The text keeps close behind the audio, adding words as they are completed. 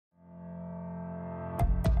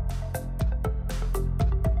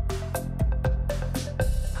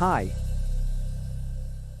Hi.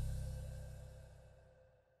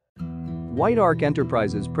 White Ark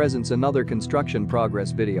Enterprises presents another construction progress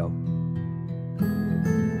video.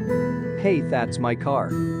 Hey, that's my car.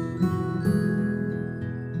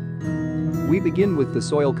 We begin with the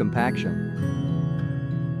soil compaction.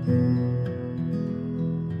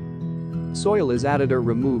 Soil is added or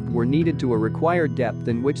removed where needed to a required depth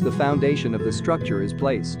in which the foundation of the structure is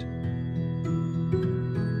placed.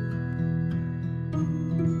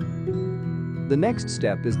 The next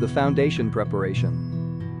step is the foundation preparation.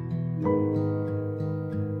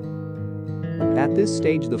 At this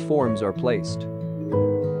stage the forms are placed.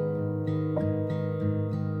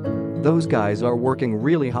 Those guys are working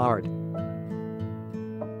really hard.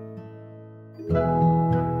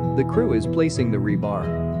 The crew is placing the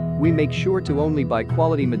rebar. We make sure to only buy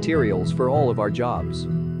quality materials for all of our jobs.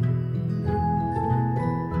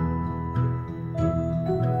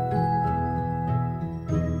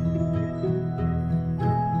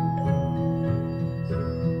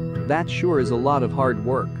 That sure is a lot of hard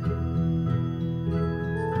work.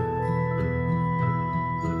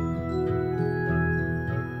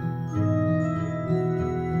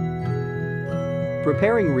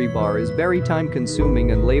 Preparing rebar is very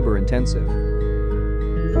time-consuming and labor-intensive.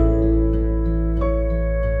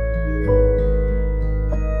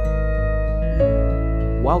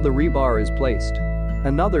 While the rebar is placed,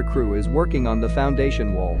 another crew is working on the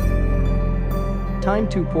foundation wall. Time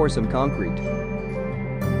to pour some concrete.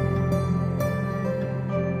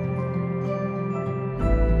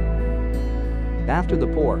 After the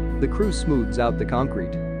pour, the crew smooths out the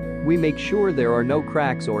concrete. We make sure there are no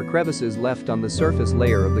cracks or crevices left on the surface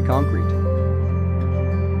layer of the concrete.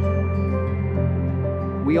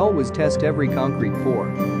 We always test every concrete pour.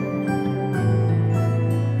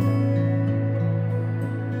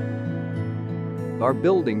 Our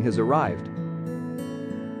building has arrived.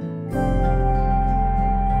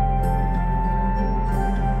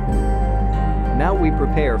 Now we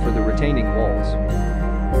prepare for the retaining walls.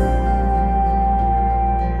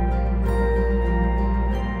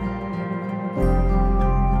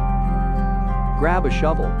 Grab a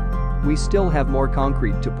shovel. We still have more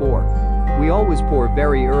concrete to pour. We always pour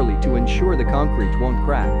very early to ensure the concrete won't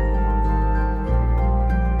crack.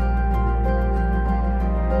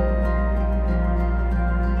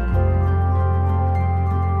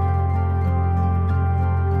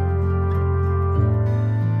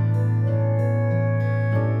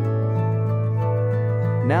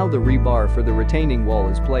 Now the rebar for the retaining wall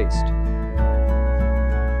is placed.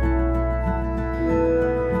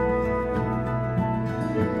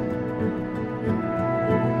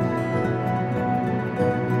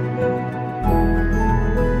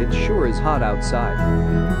 Sure is hot outside.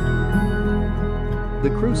 The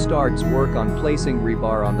crew starts work on placing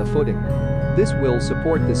rebar on the footing. This will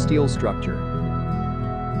support the steel structure.